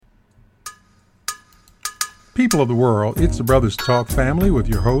People of the world, it's the Brothers Talk family with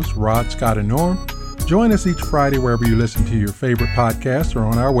your hosts, Rod, Scott, and Norm. Join us each Friday wherever you listen to your favorite podcast or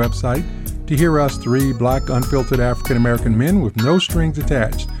on our website to hear us three black, unfiltered African-American men with no strings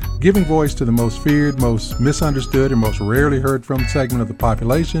attached, giving voice to the most feared, most misunderstood, and most rarely heard from segment of the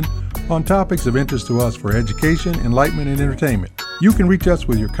population on topics of interest to us for education, enlightenment, and entertainment. You can reach us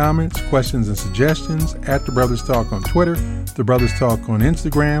with your comments, questions, and suggestions at The Brothers Talk on Twitter, The Brothers Talk on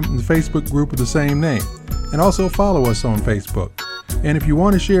Instagram, and the Facebook group of the same name. And also follow us on Facebook. And if you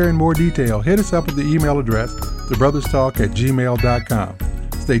want to share in more detail, hit us up at the email address, thebrotherstalk@gmail.com.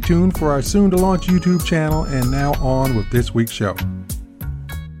 Stay tuned for our soon-to-launch YouTube channel, and now on with this week's show.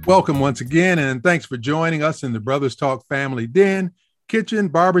 Welcome once again, and thanks for joining us in the Brothers Talk family den, kitchen,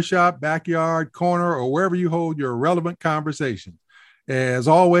 barbershop, backyard, corner, or wherever you hold your relevant conversation. As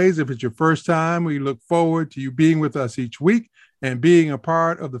always, if it's your first time, we look forward to you being with us each week. And being a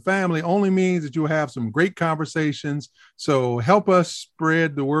part of the family only means that you'll have some great conversations. So help us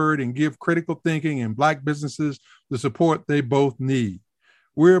spread the word and give critical thinking and Black businesses the support they both need.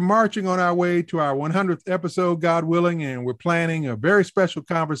 We're marching on our way to our 100th episode, God willing, and we're planning a very special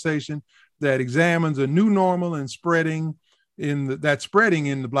conversation that examines a new normal and spreading in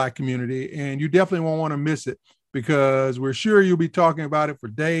the Black community. And you definitely won't want to miss it, because we're sure you'll be talking about it for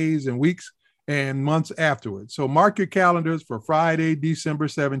days and weeks and months afterwards. So mark your calendars for Friday, December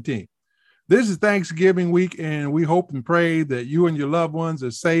 17th. This is Thanksgiving week, and we hope and pray that you and your loved ones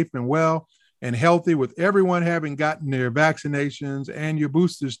are safe and well and healthy, with everyone having gotten their vaccinations and your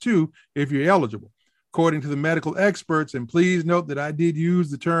boosters too, if you're eligible, according to the medical experts. And please note that I did use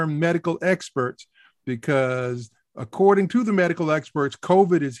the term medical experts because according to the medical experts,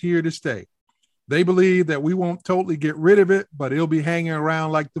 COVID is here to stay. They believe that we won't totally get rid of it, but it'll be hanging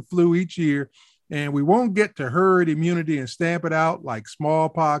around like the flu each year, and we won't get to herd immunity and stamp it out like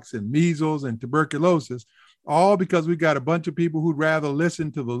smallpox and measles and tuberculosis, all because we got a bunch of people who'd rather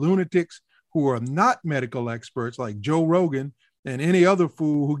listen to the lunatics who are not medical experts like Joe Rogan and any other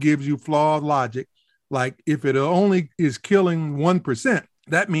fool who gives you flawed logic. Like, if it only is killing 1%,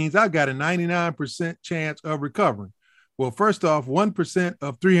 that means I've got a 99% chance of recovering. Well, first off, 1%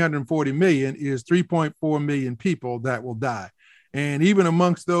 of 340 million is 3.4 million people that will die. And even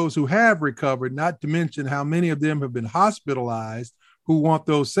amongst those who have recovered, not to mention how many of them have been hospitalized, who want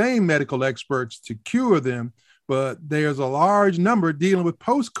those same medical experts to cure them, but there's a large number dealing with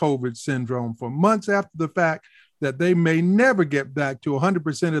post-COVID syndrome for months after the fact that they may never get back to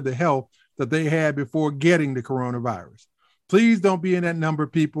 100% of the health that they had before getting the coronavirus. Please don't be in that number,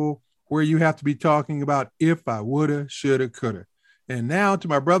 people, where you have to be talking about if I woulda, shoulda, coulda. And now to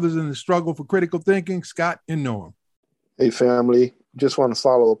my brothers in the struggle for critical thinking, Scott and Norm. Hey, family. Just want to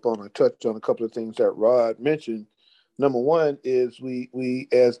follow up on or touch on a couple of things that Rod mentioned. Number one is we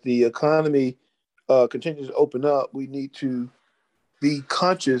as the economy continues to open up, we need to be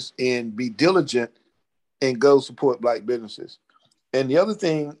conscious and be diligent and go support Black businesses. And the other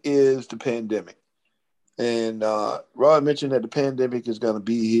thing is the pandemic. And Rod mentioned that the pandemic is going to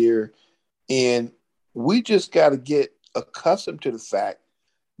be here. And we just got to get accustomed to the fact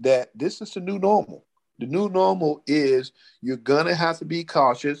that this is the new normal. The new normal is you're going to have to be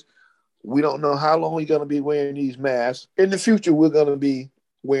cautious. We don't know how long we're going to be wearing these masks. In the future, we're going to be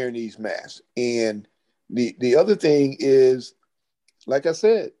wearing these masks. And the other thing is, like I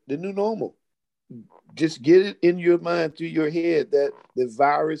said, the new normal. Just get it in your mind, through your head, that the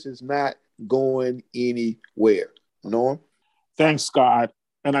virus is not going anywhere. Norm? Thanks, Scott.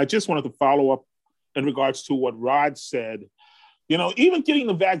 And I just wanted to follow up in regards to what Rod said. You know, even getting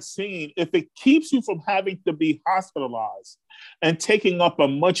the vaccine, if it keeps you from having to be hospitalized and taking up a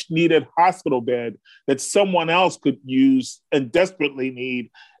much needed hospital bed that someone else could use and desperately need,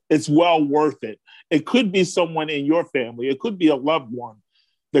 it's well worth it. It could be someone in your family. It could be a loved one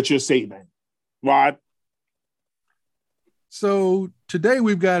that you're saving. Rod? So today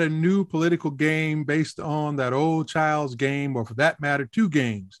we've got a new political game based on that old child's game, or for that matter, two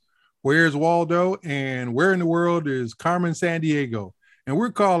games. Where's Waldo and where in the world is Carmen Sandiego? And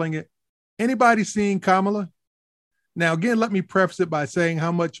we're calling it, anybody seen Kamala? Now, again, let me preface it by saying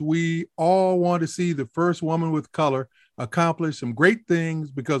how much we all want to see the first woman with color accomplish some great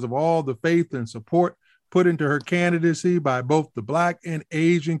things because of all the faith and support put into her candidacy by both the Black and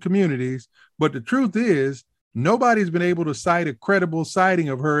Asian communities. But the truth is, nobody's been able to cite a credible citing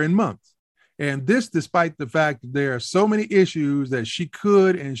of her in months. And this despite the fact that there are so many issues that she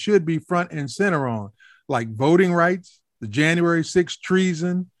could and should be front and center on, like voting rights, the January 6th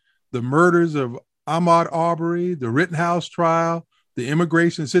treason, the murders of Ahmaud Arbery, the Rittenhouse trial, the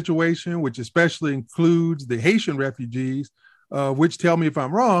immigration situation, which especially includes the Haitian refugees, which, tell me if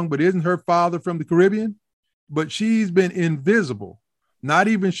I'm wrong, but isn't her father from the Caribbean? but she's been invisible, not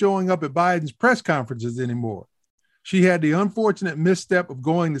even showing up at Biden's press conferences anymore. She had the unfortunate misstep of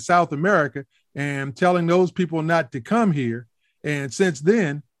going to South America and telling those people not to come here. And since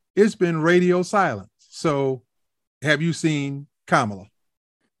then, it's been radio silence. So have you seen Kamala?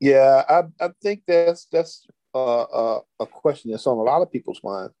 Yeah, I think that's a question that's on a lot of people's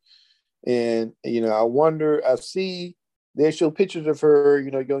mind. And, I wonder, they show pictures of her,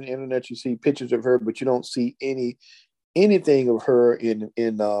 you go on the internet, you see pictures of her, but you don't see anything of her in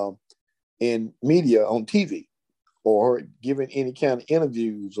media on TV or her giving any kind of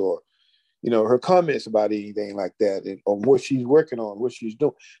interviews or, her comments about anything like that and on what she's working on, what she's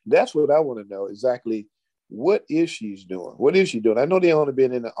doing. That's what I want to know exactly. What is she doing? What is she doing? I know they only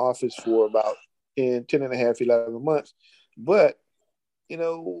been in the office for about 10 and a half, 11 months, but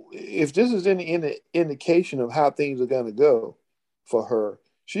if this is any indication of how things are going to go for her,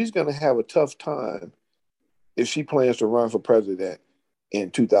 she's going to have a tough time if she plans to run for president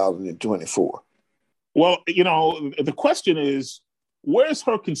in 2024. Well, the question is, where's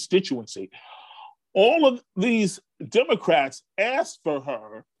her constituency? All of these Democrats asked for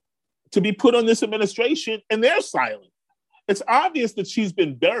her to be put on this administration, and they're silent. It's obvious that she's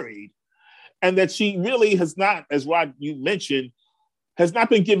been buried and that she really has not, as Rod, you mentioned, has not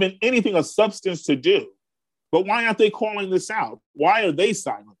been given anything of substance to do. But why aren't they calling this out? Why are they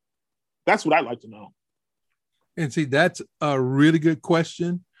silent? That's what I'd like to know. And see, that's a really good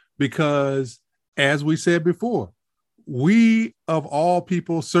question because, as we said before, we of all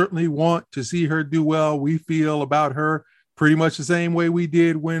people certainly want to see her do well. We feel about her pretty much the same way we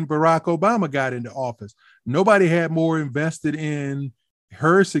did when Barack Obama got into office. Nobody had more invested in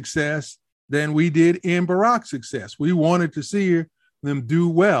her success than we did in Barack's success. We wanted to see them do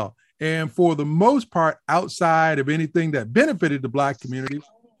well. And for the most part, outside of anything that benefited the Black community,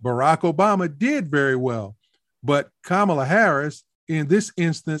 Barack Obama did very well. But Kamala Harris, in this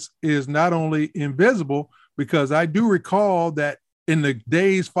instance, is not only invisible, because I do recall that in the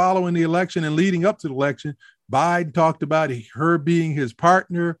days following the election and leading up to the election, Biden talked about her being his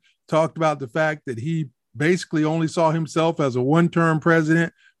partner, talked about the fact that he basically only saw himself as a one-term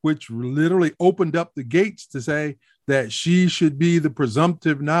president, which literally opened up the gates to say that she should be the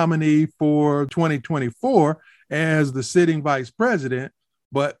presumptive nominee for 2024 as the sitting vice president.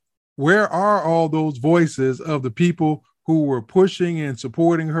 But where are all those voices of the people who were pushing and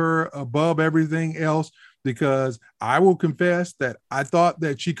supporting her above everything else? Because I will confess that I thought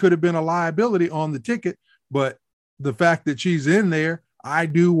that she could have been a liability on the ticket, but the fact that she's in there, I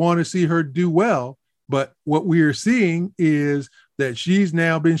do want to see her do well. But what we are seeing is that she's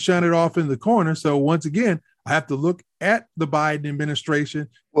now been shunted off in the corner. So once again, I have to look at the Biden administration.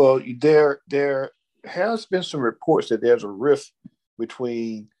 Well, there has been some reports that there's a rift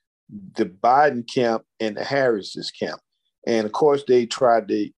between the Biden camp and the Harris's camp. And of course, they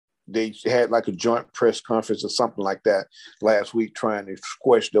had like a joint press conference or something like that last week trying to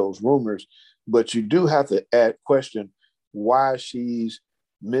squash those rumors. But you do have to question why she's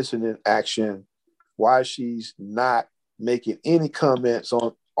missing in action, why she's not making any comments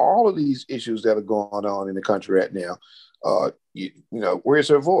on all of these issues that are going on in the country right now. Where's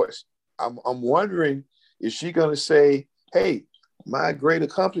her voice? I'm wondering, is she going to say, hey, my great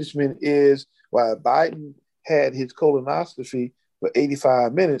accomplishment is while Biden had his colonoscopy for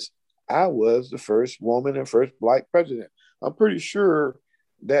 85 minutes, I was the first woman and first Black president. I'm pretty sure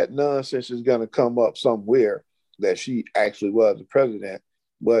that nonsense is going to come up somewhere that she actually was the president.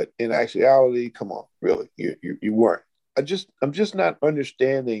 But in actuality, come on, really, you weren't. I'm just not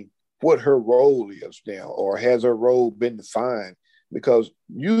understanding what her role is now, or has her role been defined? Because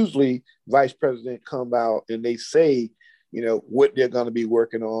usually vice president come out and they say, what they're going to be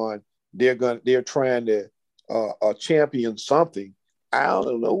working on. They're trying to champion something. I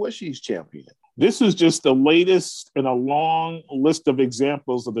don't know what she's championing. This is just the latest in a long list of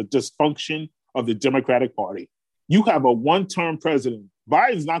examples of the dysfunction of the Democratic Party. You have a one-term president.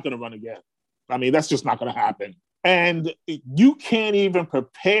 Biden's not going to run again. I mean, that's just not going to happen. And you can't even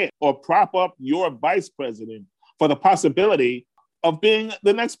prepare or prop up your vice president for the possibility of being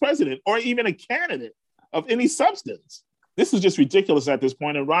the next president or even a candidate of any substance. This is just ridiculous at this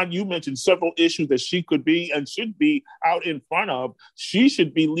point. And Ron, you mentioned several issues that she could be and should be out in front of. She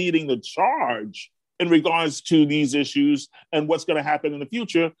should be leading the charge in regards to these issues and what's going to happen in the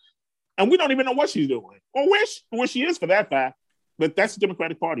future. And we don't even know what she's doing or where she is for that fact. But that's the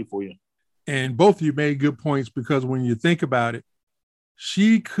Democratic Party for you. And both of you made good points, because when you think about it,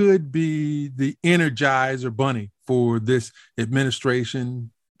 she could be the Energizer bunny for this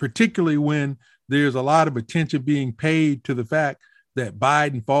administration, particularly when there's a lot of attention being paid to the fact that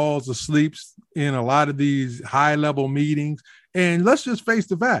Biden falls asleep in a lot of these high-level meetings. And let's just face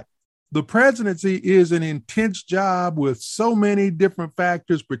the fact. The presidency is an intense job with so many different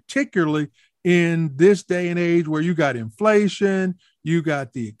factors, particularly in this day and age where you got inflation, you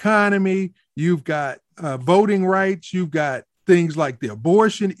got the economy, you've got voting rights, you've got things like the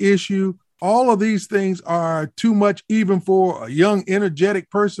abortion issue. All of these things are too much even for a young, energetic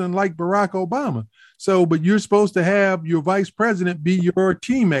person like Barack Obama. So, but you're supposed to have your vice president be your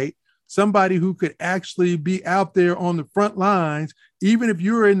teammate, somebody who could actually be out there on the front lines, even if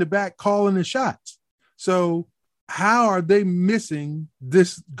you're in the back calling the shots. So how are they missing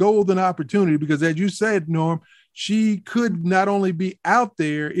this golden opportunity? Because as you said, Norm, she could not only be out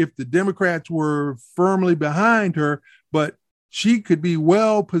there if the Democrats were firmly behind her, but she could be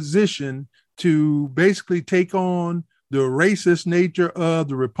well positioned to basically take on the racist nature of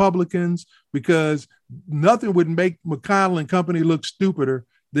the Republicans, because nothing would make McConnell and company look stupider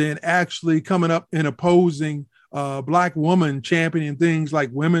than actually coming up and opposing Black woman championing things like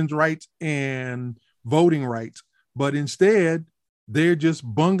women's rights and voting rights. But instead, they're just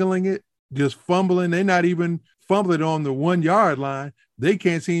bungling it, just fumbling. They're not even fumbling on the 1 yard line. They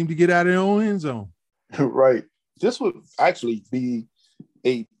can't seem to get out of their own end zone. Right. This would actually be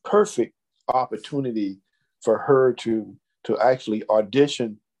a perfect opportunity for her to actually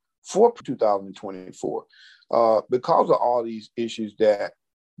audition for 2024 because of all these issues that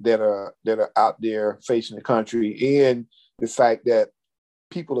are out there facing the country, and the fact that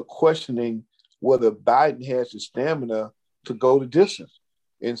people are questioning whether Biden has the stamina to go the distance.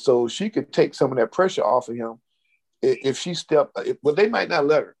 And so she could take some of that pressure off of him if she stepped. Well, they might not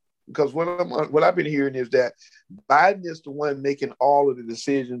let her, because what I've been hearing is that Biden is the one making all of the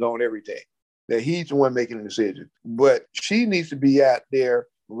decisions on everything, that he's the one making the decision. But she needs to be out there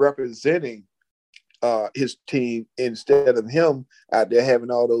representing his team instead of him out there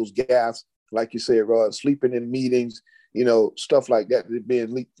having all those gaffes, like you said, Rod, sleeping in meetings, stuff like that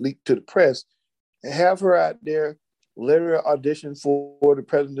being leaked to the press. And have her out there, let her audition for the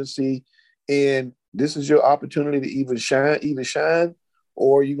presidency, and this is your opportunity to even shine,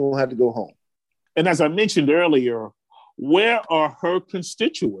 or you're going to have to go home. And as I mentioned earlier, where are her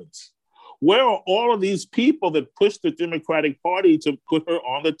constituents? Where are all of these people that pushed the Democratic Party to put her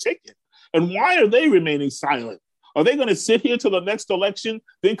on the ticket? And why are they remaining silent? Are they going to sit here till the next election,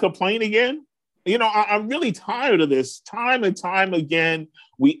 then complain again? I'm really tired of this. Time and time again,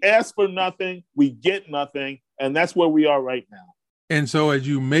 we ask for nothing, we get nothing, and that's where we are right now. And so as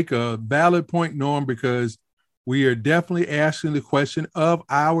you make a valid point, Norm, because we are definitely asking the question of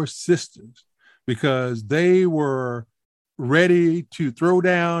our systems, because they were ready to throw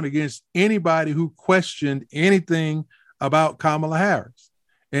down against anybody who questioned anything about Kamala Harris.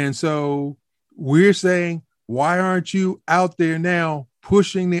 And so we're saying, why aren't you out there now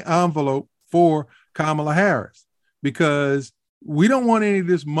pushing the envelope for Kamala Harris? Because we don't want any of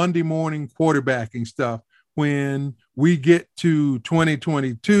this Monday morning quarterbacking stuff when we get to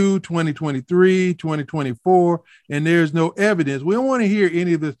 2022, 2023, 2024, and there's no evidence. We don't want to hear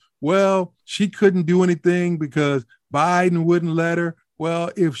any of this. Well, she couldn't do anything because Biden wouldn't let her.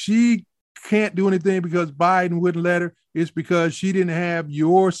 Well, if she can't do anything because Biden wouldn't let her, it's because she didn't have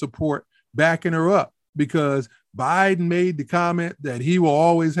your support backing her up, because Biden made the comment that he will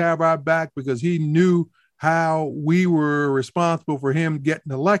always have our back because he knew how we were responsible for him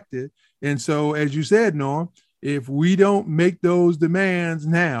getting elected. And so, as you said, Norm, if we don't make those demands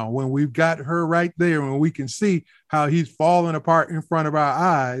now, when we've got her right there, when we can see how he's falling apart in front of our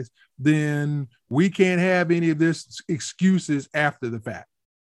eyes, then we can't have any of this excuses after the fact.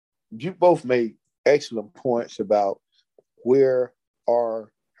 You both made excellent points about where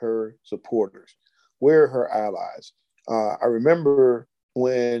are her supporters, where are her allies. I remember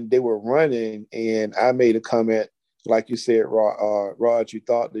when they were running, and I made a comment, like you said, Rod, you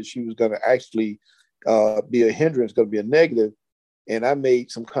thought that she was going to actually be a hindrance, going to be a negative. And I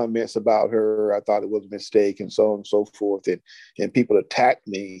made some comments about her. I thought it was a mistake and so on and so forth. And people attacked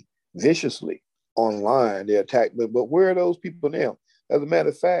me viciously online. They attacked me. But where are those people now? As a matter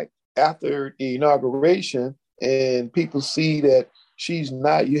of fact, after the inauguration and people see that she's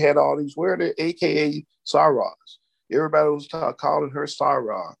not, you had all these, where are the AKA Saras? Everybody was calling her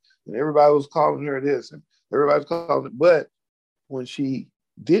Sarah, and everybody was calling her this, and everybody was calling it. But when she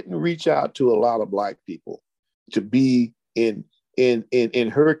didn't reach out to a lot of Black people to be in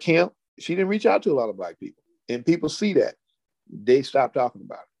her camp, she didn't reach out to a lot of Black people. And people see that. They stopped talking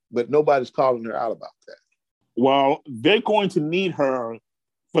about it. But nobody's calling her out about that. Well, they're going to need her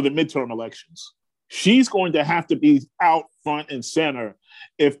for the midterm elections. She's going to have to be out front and center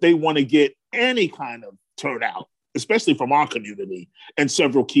if they want to get any kind of turnout. especially from our community in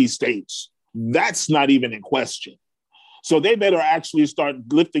several key states. That's not even in question. So they better actually start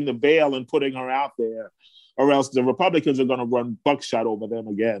lifting the veil and putting her out there, or else the Republicans are going to run buckshot over them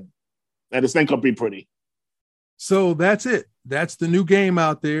again. And this thing could be pretty. So that's it. That's the new game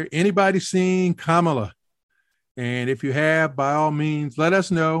out there. Anybody seen Kamala? And if you have, by all means, let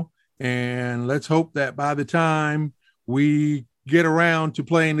us know. And let's hope that by the time we get around to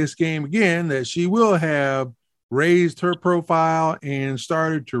playing this game again, that she will have raised her profile and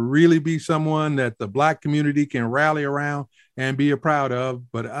started to really be someone that the Black community can rally around and be proud of.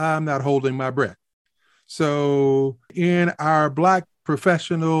 But I'm not holding my breath. So in our Black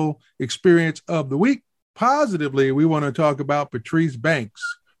professional experience of the week, positively, we want to talk about Patrice Banks,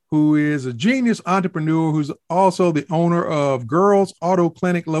 who is a genius entrepreneur who's also the owner of Girls Auto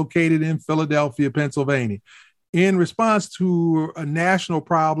Clinic located in Philadelphia, Pennsylvania. In response to a national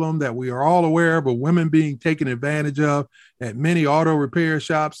problem that we are all aware of women being taken advantage of at many auto repair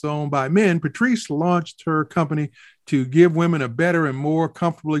shops owned by men, Patrice launched her company to give women a better and more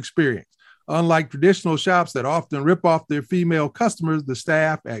comfortable experience. Unlike traditional shops that often rip off their female customers, the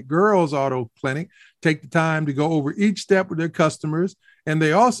staff at Girls Auto Clinic take the time to go over each step with their customers, and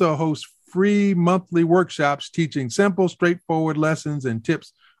they also host free monthly workshops teaching simple, straightforward lessons and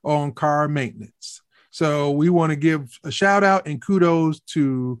tips on car maintenance. So we want to give a shout out and kudos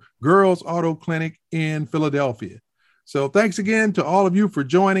to Girls Auto Clinic in Philadelphia. So thanks again to all of you for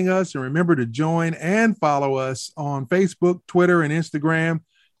joining us, and remember to join and follow us on Facebook, Twitter, and Instagram.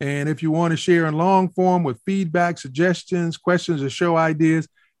 And if you want to share in long form with feedback, suggestions, questions, or show ideas,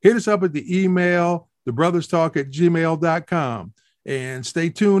 hit us up at the email, thebrotherstalk@gmail.com. And stay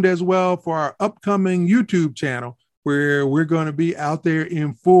tuned as well for our upcoming YouTube channel, where we're going to be out there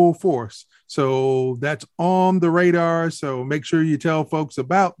in full force. So that's on the radar. So make sure you tell folks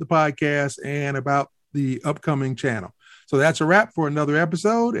about the podcast and about the upcoming channel. So that's a wrap for another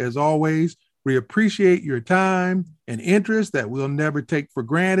episode. As always, we appreciate your time and interest that we'll never take for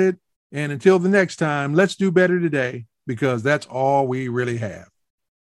granted. And until the next time, let's do better today, because that's all we really have.